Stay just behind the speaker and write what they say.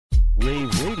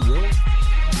rAVe Radio.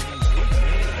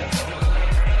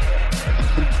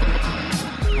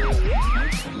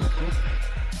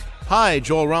 Hi,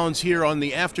 Joel Rollins here on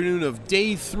the afternoon of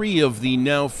day 3 of the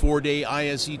now 4-day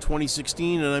ISE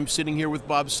 2016, and I'm sitting here with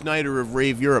Bob Snyder of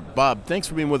rAVe Europe. Bob, thanks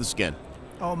for being with us again.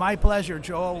 Oh, my pleasure,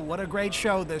 Joel. What a great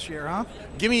show this year, huh?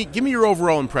 Give me your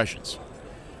overall impressions.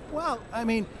 Well, I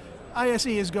mean, ISE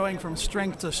is going from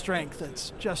strength to strength.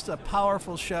 It's just a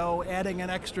powerful show. Adding an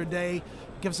extra day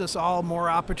gives us all more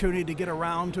opportunity to get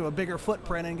around to a bigger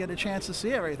footprint and get a chance to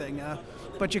see everything.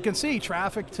 But you can see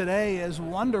traffic today is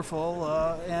wonderful,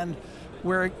 and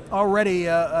we're already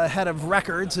ahead of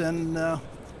records, and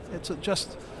it's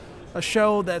just a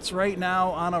show that's right now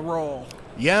on a roll.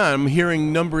 Yeah, I'm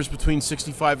hearing numbers between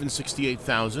 65 and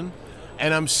 68,000,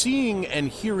 and I'm seeing and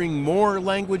hearing more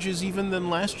languages even than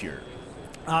last year.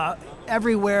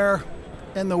 Everywhere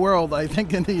in the world, I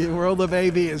think, in the world of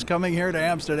AV is coming here to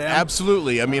Amsterdam.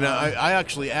 Absolutely. I mean, I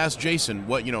actually asked Jason,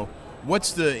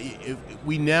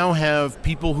 we now have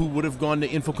people who would have gone to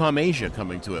Infocom Asia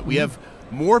coming to it. We have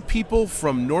more people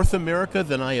from North America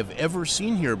than I have ever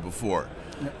seen here before.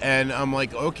 And I'm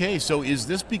like, okay, so is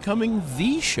this becoming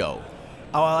the show?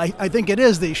 Oh, I think it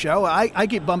is the show. I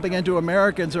keep bumping into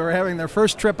Americans who are having their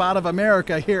first trip out of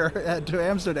America here to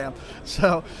Amsterdam.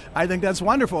 So I think that's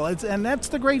wonderful. And that's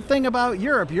the great thing about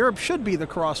Europe. Europe should be the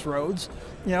crossroads,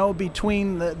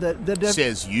 between the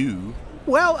Says you.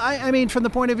 Well, I mean, from the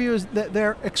point of view is that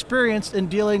they're experienced in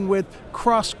dealing with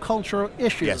cross-cultural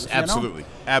issues. Yes, absolutely.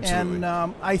 Absolutely.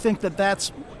 And I think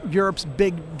that's Europe's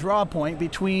big draw point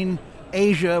between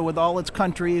Asia with all its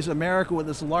countries, America with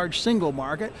its large single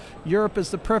market. Europe is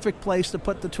the perfect place to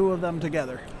put the two of them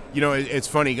together. It's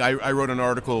funny. I wrote an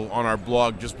article on our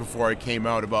blog just before I came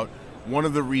out about one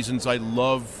of the reasons I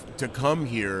love to come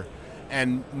here,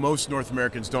 and most North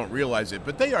Americans don't realize it,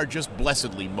 but they are just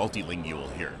blessedly multilingual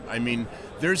here. I mean,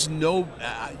 there's no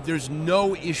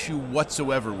issue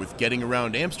whatsoever with getting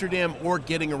around Amsterdam or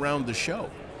getting around the show.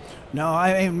 No,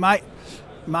 I mean,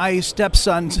 my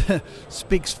stepson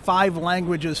speaks 5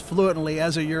 languages fluently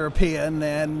as a European,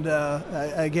 and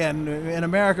again, in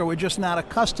America, we're just not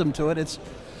accustomed to it.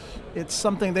 It's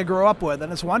something they grow up with,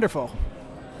 and it's wonderful.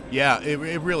 Yeah,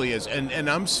 it really is. And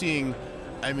I'm seeing,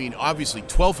 obviously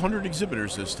 1,200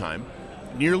 exhibitors this time,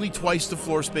 nearly twice the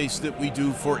floor space that we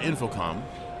do for Infocom.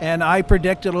 And I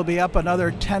predict it'll be up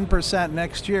another 10%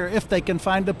 next year if they can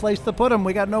find a place to put them.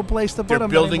 We got no place to put them. They're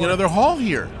building another hall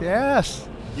here. Yes.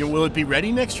 Will it be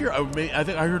ready next year? I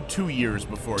think I heard 2 years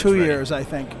before it's 2 ready. years, I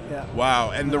think, yeah.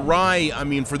 Wow, and the rye,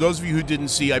 for those of you who didn't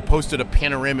see, I posted a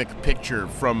panoramic picture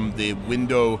from the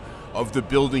window of the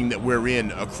building that we're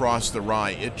in across the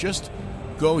rye. It just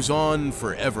goes on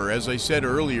forever. As I said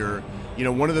earlier,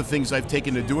 one of the things I've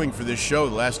taken to doing for this show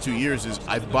the last 2 years is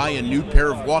I buy a new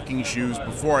pair of walking shoes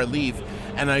before I leave,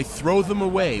 and I throw them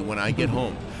away when I get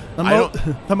home.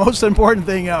 The most important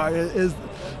thing is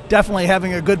definitely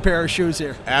having a good pair of shoes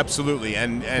here. Absolutely,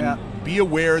 and be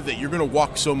aware that you're going to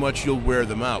walk so much you'll wear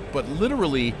them out. But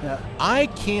literally, I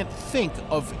can't think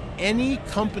of any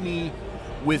company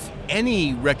with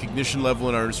any recognition level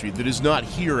in our industry that is not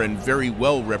here and very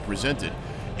well represented.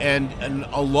 And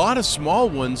a lot of small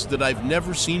ones that I've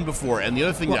never seen before. And the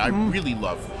other thing that I really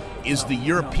love is the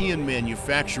European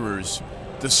manufacturers,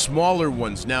 the smaller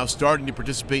ones now starting to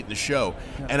participate in the show.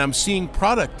 And I'm seeing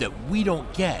product that we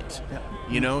don't get.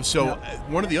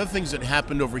 One of the other things that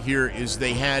happened over here is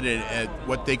they had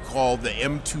what they call the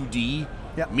M2D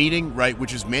meeting, right,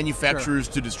 which is manufacturers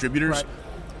to distributors. Right.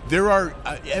 There are,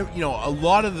 a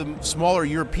lot of the smaller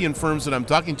European firms that I'm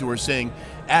talking to are saying,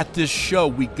 at this show,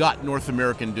 we got North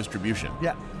American distribution.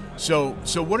 Yeah. So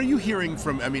what are you hearing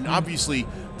from, obviously,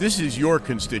 this is your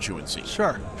constituency.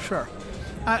 Sure.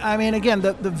 Again,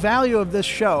 the value of this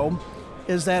show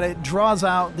is that it draws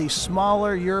out the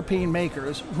smaller European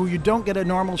makers who you don't get a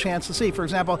normal chance to see. For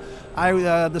example, I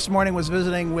this morning was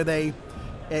visiting with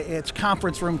it's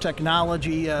conference room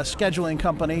technology scheduling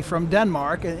company from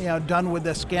Denmark, done with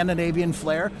the Scandinavian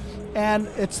flair, and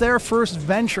it's their first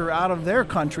venture out of their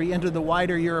country into the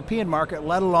wider European market,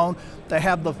 let alone they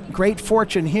have the great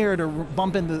fortune here to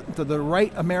bump into the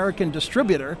right American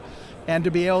distributor and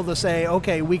to be able to say,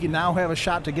 okay, we can now have a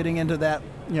shot to getting into that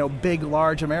big,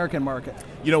 large American market.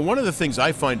 One of the things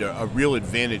I find a real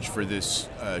advantage for this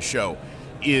show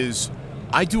is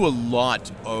I do a lot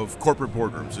of corporate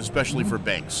boardrooms, especially for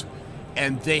banks,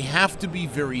 and they have to be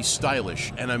very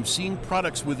stylish. And I'm seeing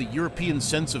products with a European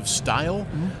sense of style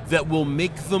that will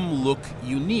make them look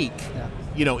unique,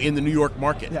 in the New York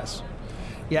market. Yes.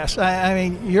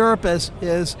 Europe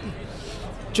is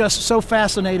just so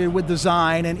fascinated with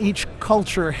design, and each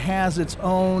culture has its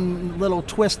own little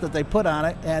twist that they put on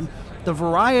it, and the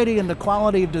variety and the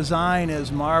quality of design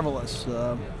is marvelous.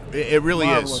 It really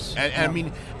marvelous. is. And I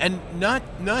mean, and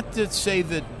not to say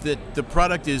that the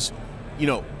product is,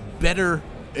 better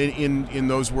in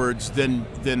those words than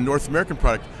North American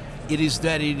product. It is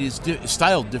that it is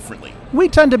styled differently. We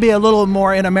tend to be a little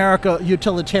more in America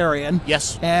utilitarian.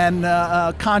 Yes. And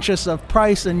conscious of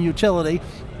price and utility.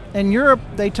 In Europe,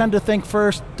 they tend to think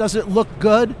first, does it look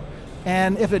good?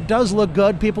 And if it does look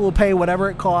good, people will pay whatever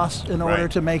it costs in order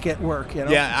to make it work.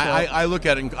 Yeah, I look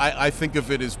at it and I think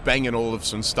of it as Bang &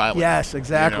 Olufsen styling. Yes,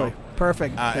 exactly.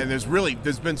 Perfect. And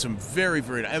there's been some very,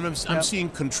 very, and I'm seeing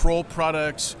control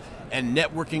products and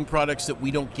networking products that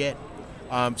we don't get.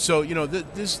 So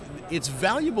it's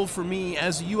valuable for me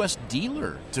as a U.S.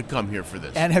 dealer to come here for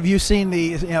this. And have you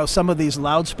seen some of these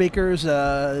loudspeakers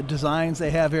designs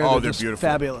they have here? Oh, they're beautiful,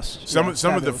 fabulous. Some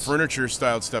of the furniture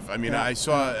styled stuff. I mean, I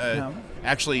saw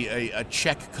actually a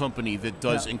Czech company that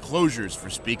does enclosures for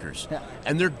speakers,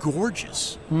 and they're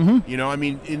gorgeous. Mm-hmm. I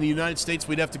mean, in the United States,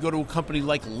 we'd have to go to a company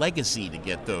like Legacy to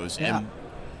get those, and.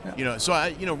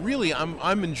 So really,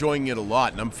 I'm enjoying it a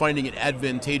lot, and I'm finding it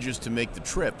advantageous to make the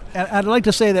trip. And I'd like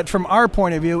to say that from our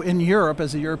point of view in Europe,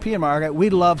 as a European market,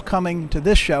 we love coming to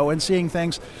this show and seeing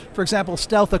things. For example,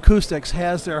 Stealth Acoustics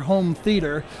has their home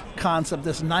theater concept,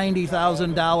 this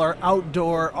 $90,000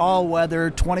 outdoor, all-weather,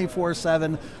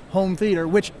 24/7 home theater,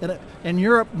 which in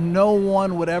Europe no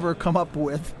one would ever come up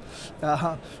with.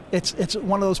 It's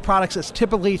one of those products that's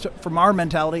typically, from our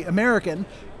mentality, American,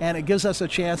 and it gives us a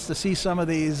chance to see some of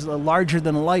these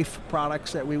larger-than-life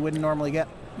products that we wouldn't normally get.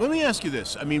 Let me ask you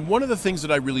this. I mean, one of the things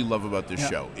that I really love about this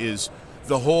show is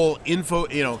the whole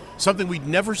something we'd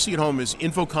never see at home is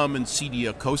Infocom and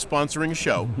CEDIA co-sponsoring a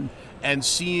show and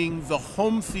seeing the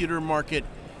home theater market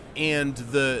and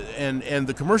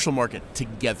the commercial market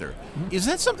together. Is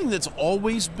that something that's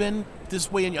always been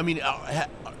this way? I mean,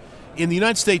 in the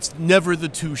United States, never the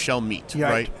two shall meet,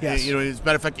 right? Yes. As a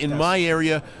matter of fact, in my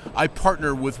area, I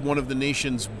partner with one of the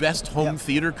nation's best home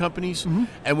theater companies,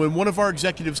 and when one of our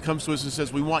executives comes to us and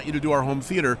says, we want you to do our home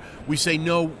theater, we say,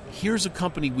 no, here's a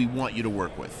company we want you to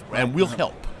work with, and we'll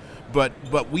help. But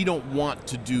we don't want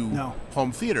to do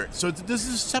home theater. So there's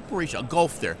this separation, a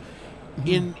gulf there.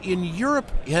 In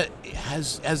Europe,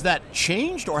 has that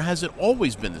changed, or has it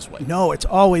always been this way? No, it's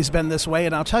always been this way,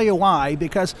 and I'll tell you why.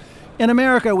 Because in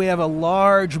America, we have a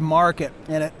large market,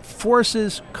 and it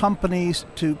forces companies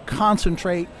to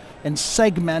concentrate and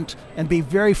segment and be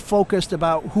very focused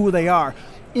about who they are.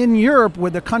 In Europe,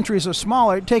 where the countries are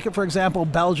smaller, take it, for example,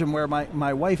 Belgium, where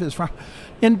my wife is from.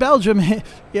 In Belgium,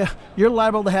 you're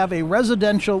liable to have a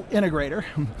residential integrator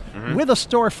with a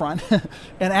storefront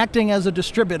and acting as a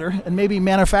distributor and maybe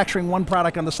manufacturing one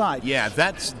product on the side. Yeah,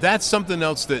 that's something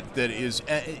else that is,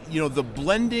 the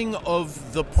blending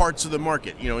of the parts of the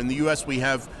market. In the U.S. we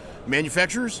have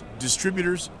manufacturers,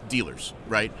 distributors, dealers,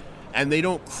 right? And they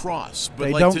don't cross.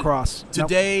 But they don't cross.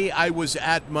 Today, I was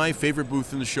at my favorite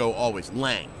booth in the show always,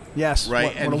 Lang. Yes,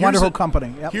 right. What a wonderful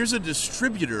company. Yep. Here's a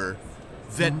distributor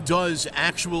that does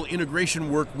actual integration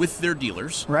work with their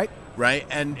dealers. Right. Right,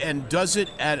 and does it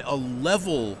at a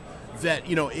level that,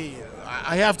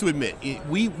 I have to admit,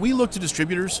 we look to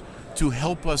distributors to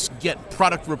help us get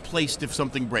product replaced if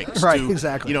something breaks. Right,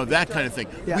 exactly. That kind of thing.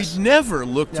 Yes. We'd never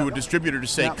look to a distributor to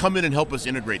say, come in and help us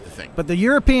integrate the thing. But the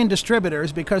European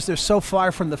distributors, because they're so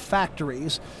far from the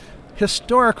factories,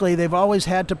 historically they've always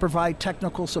had to provide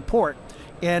technical support.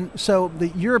 And so the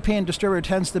European distributor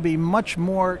tends to be much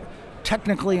more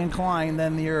technically inclined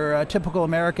than your typical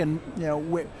American,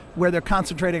 where they're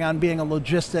concentrating on being a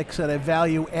logistics and a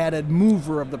value-added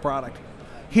mover of the product.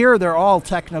 Here, they're all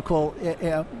technical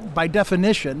by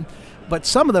definition, but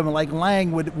some of them, like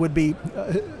Lang, would be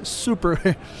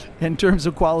super in terms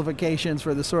of qualifications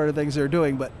for the sort of things they're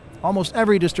doing. But almost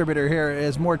every distributor here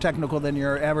is more technical than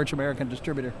your average American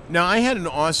distributor. Now, I had an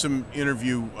awesome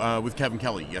interview with Kevin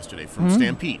Kelly yesterday from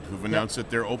Stampede, who've announced that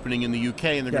they're opening in the UK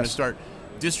and they're going to start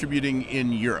distributing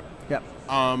in Europe. Yep.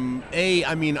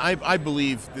 I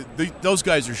believe those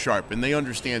guys are sharp, and they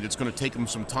understand it's going to take them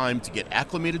some time to get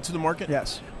acclimated to the market.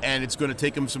 Yes. And it's going to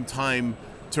take them some time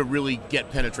to really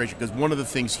get penetration, because one of the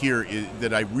things here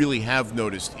that I really have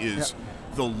noticed is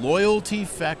the loyalty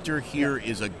factor here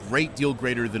is a great deal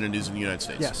greater than it is in the United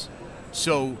States. Yes.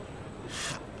 So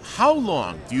how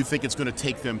long do you think it's going to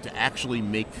take them to actually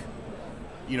make,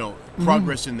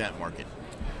 progress in that market?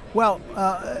 Well,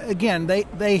 again,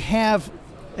 they have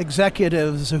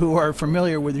executives who are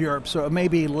familiar with Europe, so it may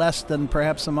be less than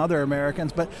perhaps some other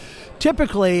Americans, but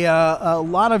typically a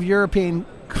lot of European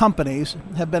companies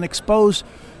have been exposed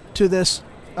to this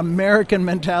American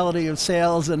mentality of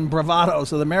sales and bravado.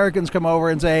 So the Americans come over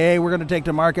and say, hey, we're going to take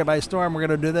the market by storm, we're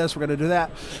going to do this, we're going to do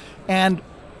that. And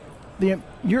the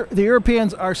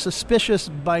Europeans are suspicious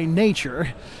by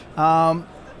nature.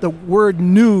 The word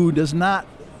new does not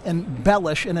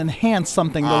embellish and enhance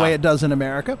something the way it does in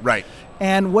America. Right.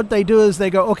 And what they do is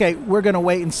they go, okay, we're going to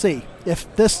wait and see.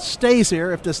 If this stays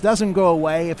here, if this doesn't go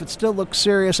away, if it still looks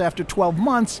serious after 12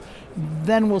 months,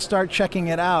 then we'll start checking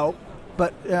it out.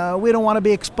 But we don't want to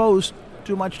be exposed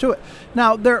too much to it.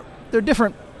 Now, there are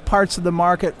different parts of the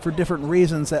market for different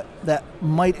reasons that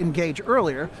might engage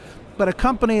earlier. But a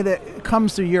company that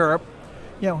comes to Europe,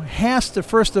 has to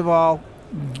first of all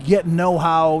get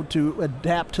know-how to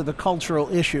adapt to the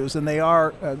cultural issues, and they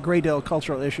are a great deal of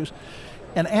cultural issues.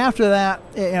 And after that,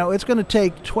 it's going to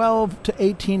take 12 to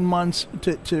 18 months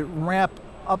to ramp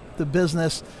up the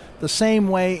business the same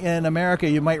way in America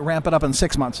you might ramp it up in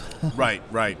 6 months. Right.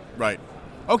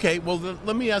 Okay, well,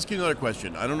 let me ask you another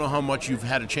question. I don't know how much you've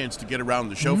had a chance to get around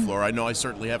the show floor. I know I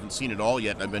certainly haven't seen it all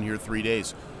yet, and I've been here 3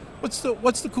 days. What's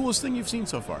the coolest thing you've seen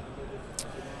so far?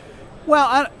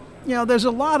 Well, there's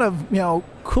a lot of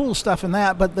cool stuff in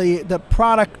that, but the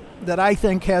product that I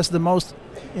think has the most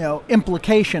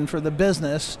implication for the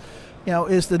business,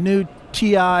 is the new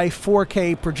TI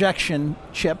 4K projection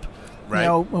chip, right,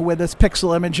 with its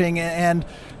pixel imaging, and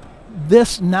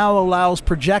this now allows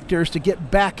projectors to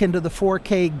get back into the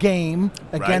 4K game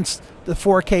against the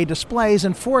 4K displays,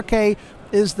 and 4K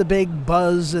is the big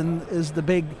buzz and is the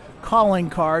big calling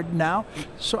card now.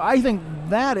 So I think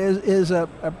that is a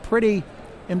pretty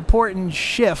important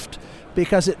shift,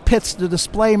 because it pits the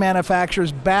display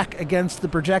manufacturers back against the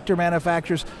projector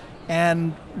manufacturers,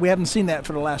 and we haven't seen that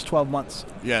for the last 12 months.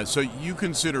 Yeah, so you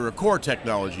consider a core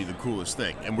technology the coolest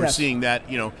thing, and we're seeing that,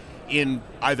 in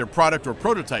either product or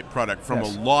prototype product from a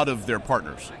lot of their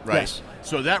partners, right? Yes.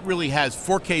 So that really has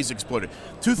 4K's exploded.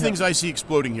 Two things I see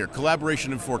exploding here: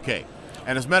 collaboration and 4K.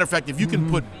 And as a matter of fact, if you can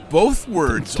put both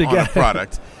words on a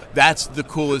product, that's the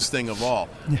coolest thing of all.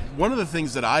 One of the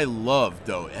things that I love,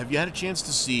 though, have you had a chance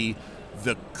to see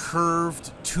the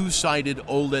curved two-sided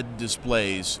OLED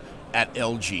displays at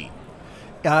LG?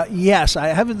 Yes, I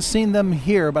haven't seen them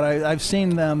here, but I've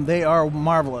seen them. They are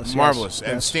marvelous. Marvelous.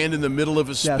 Yes. And stand in the middle of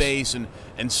a space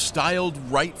and styled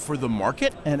right for the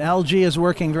market. And LG is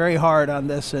working very hard on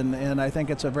this, and I think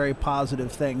it's a very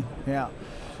positive thing. Yeah.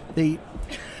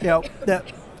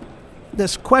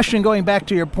 This question, going back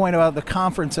to your point about the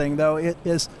conferencing, though, it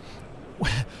is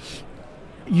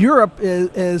Europe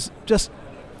is just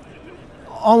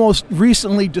almost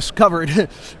recently discovered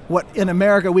what in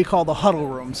America we call the huddle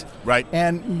rooms. Right.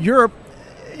 And Europe,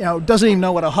 doesn't even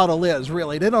know what a huddle is,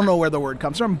 really. They don't know where the word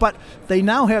comes from, but they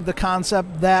now have the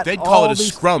concept that they'd call it a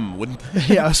scrum, wouldn't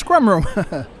they? Yeah, a scrum room.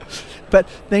 But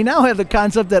they now have the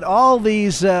concept that all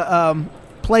these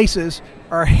places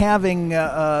are having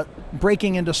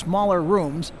breaking into smaller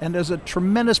rooms, and there's a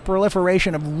tremendous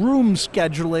proliferation of room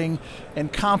scheduling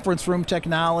and conference room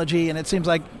technology, and it seems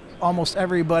like almost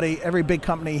every big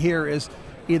company here is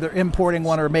either importing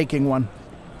one or making one.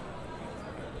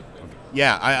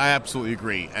 Yeah, I absolutely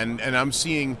agree. And I'm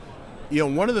seeing,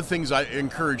 one of the things that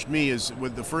encouraged me is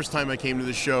with the first time I came to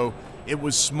the show, it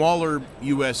was larger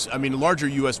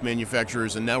U.S.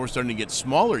 manufacturers, and now we're starting to get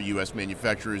smaller U.S.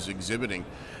 manufacturers exhibiting.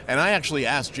 And I actually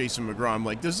asked Jason McGraw, I'm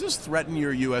like, does this threaten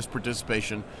your U.S.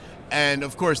 participation? And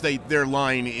of course, their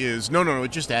line is, no,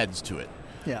 it just adds to it.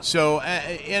 Yeah. So,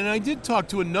 and I did talk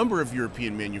to a number of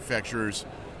European manufacturers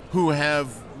who have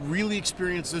really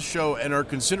experienced this show and are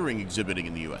considering exhibiting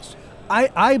in the U.S.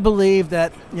 I believe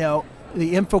that,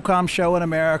 the Infocom show in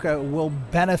America will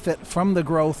benefit from the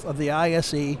growth of the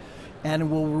ISE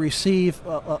and will receive,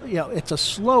 it's a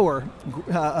slower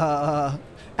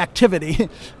activity,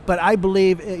 but I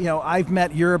believe, I've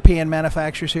met European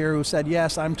manufacturers here who said,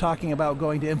 yes, I'm talking about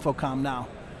going to Infocom now.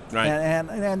 Right.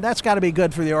 And that's got to be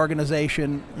good for the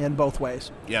organization in both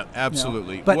ways. Yeah,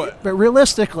 absolutely. But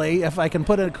realistically, if I can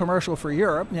put in a commercial for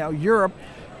Europe, Europe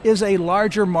is a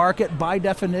larger market by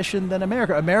definition than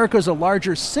America. America is a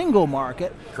larger single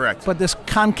market. Correct. But this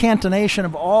concatenation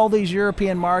of all these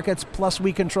European markets, plus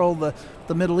we control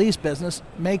the Middle East business,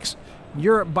 makes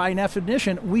Europe, by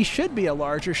definition, we should be a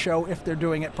larger show if they're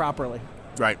doing it properly.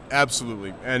 Right,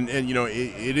 absolutely. And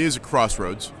it is a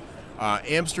crossroads.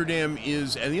 Amsterdam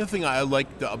is, and the other thing I like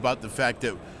about the fact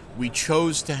that we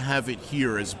chose to have it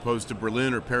here as opposed to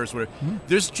Berlin or Paris, whatever,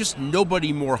 there's just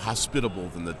nobody more hospitable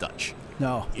than the Dutch.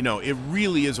 No. It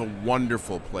really is a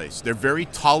wonderful place. They're very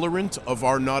tolerant of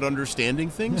our not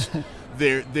understanding things.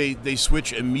 They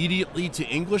switch immediately to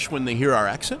English when they hear our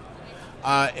accent.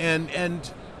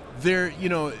 And they're,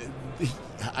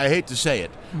 I hate to say it,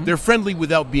 they're friendly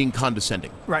without being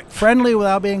condescending. Right, friendly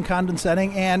without being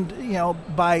condescending, and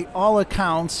by all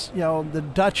accounts, the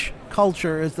Dutch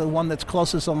culture is the one that's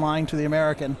closest aligned to the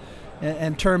American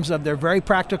in terms of they're very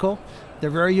practical, they're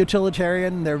very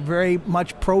utilitarian, they're very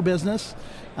much pro-business,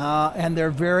 and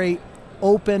they're very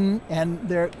open, and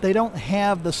they don't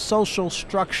have the social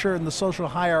structure and the social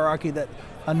hierarchy that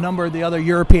a number of the other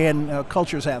European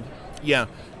cultures have. Yeah,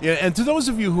 and to those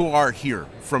of you who are here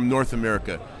from North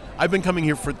America, I've been coming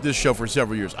here for this show for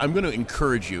several years. I'm going to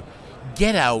encourage you,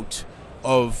 get out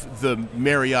of the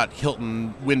Marriott,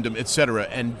 Hilton, Wyndham, etc.,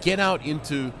 and get out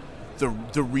into the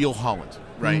real Holland,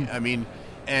 right? I mean,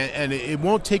 and it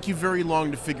won't take you very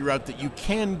long to figure out that you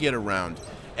can get around,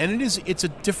 and it's a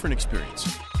different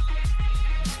experience.